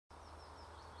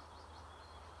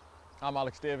I'm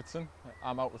Davidson.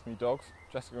 I'm out with my dogs,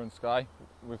 Jessica and Sky.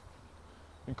 We've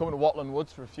been coming to Watling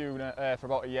Woods for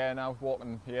about a year now,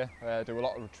 walking here. Do a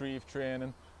lot of retrieve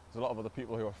training. There's a lot of other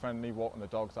people who are friendly walking the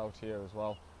dogs out here as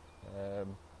well.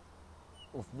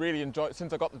 We've really enjoyed,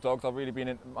 since I got the dogs, I've really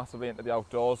been massively into the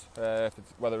outdoors,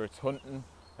 whether it's hunting,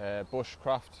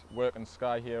 bushcraft, working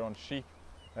Sky here on sheep.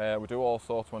 We do all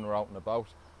sorts when we're out and about.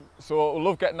 So I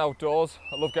love getting outdoors,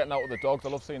 I love getting out with the dogs, I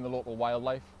love seeing the local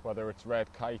wildlife, whether it's red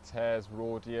kites, hares,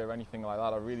 roe deer, anything like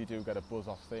that. I really do get a buzz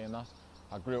off seeing that.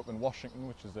 I grew up in Washington,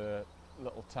 which is a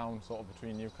little town sort of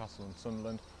between Newcastle and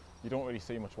Sunderland. You don't really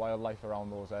see much wildlife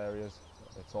around those areas,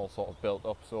 it's all sort of built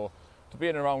up. So to be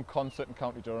in around Consett and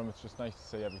County Durham, it's just nice to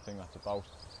see everything that's about.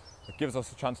 It gives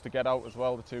us a chance to get out as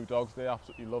well, the two dogs, they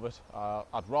absolutely love it.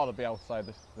 I'd rather be outside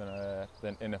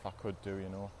than in if I could do, you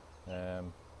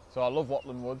know. So I love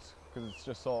Watling Woods because it's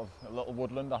just sort of a little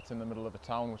woodland that's in the middle of a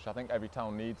town, which I think every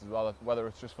town needs as well, whether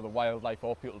it's just for the wildlife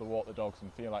or people to walk the dogs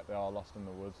and feel like they are lost in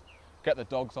the woods. Get the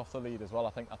dogs off the lead as well.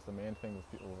 I think that's the main thing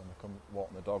with people when they come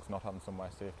walking the dogs, not having somewhere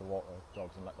safe to walk the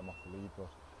dogs and let them off the lead. But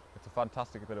it's a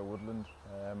fantastic bit of woodland.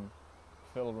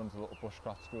 Phil runs a little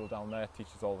bushcraft school down there,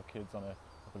 teaches all the kids on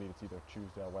I believe it's either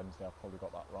Tuesday or Wednesday, I've probably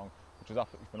got that wrong, which is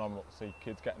absolutely phenomenal to see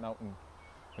kids getting out and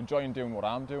enjoying doing what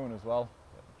I'm doing as well.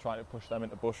 Trying to push them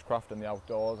into bushcraft and the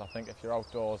outdoors. I think if you're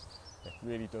outdoors, it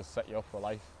really does set you up for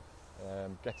life.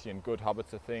 Gets you in good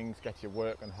habits of things, gets you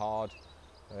working hard.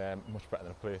 Much better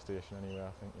than a PlayStation anyway,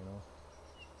 I think, you know.